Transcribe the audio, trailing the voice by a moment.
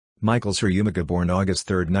Michael Sserumaga, born August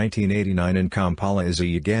 3, 1989 in Kampala, is a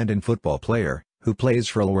Ugandan football player, who plays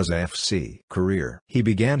for Lwaza FC. Career. He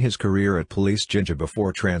began his career at Police Jinja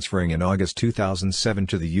before transferring in August 2007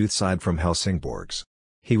 to the youth side from Helsingborgs.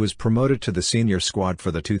 He was promoted to the senior squad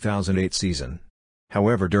for the 2008 season.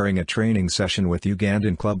 However, during a training session with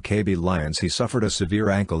Ugandan club KB Lions, he suffered a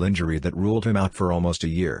severe ankle injury that ruled him out for almost a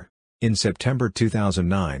year. In September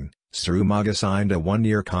 2009, Sserumaga signed a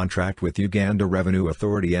one-year contract with Uganda Revenue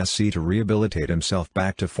Authority SC to rehabilitate himself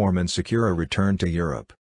back to form and secure a return to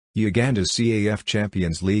Europe. Uganda's CAF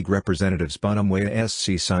Champions League representative Sserumaga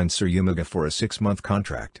SC signed Sserumaga for a 6-month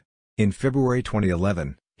contract. In February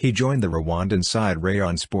 2011, he joined the Rwandan side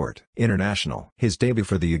Rayon Sport International. His debut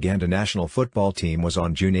for the Uganda national football team was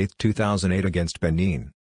on June 8, 2008 against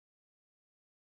Benin.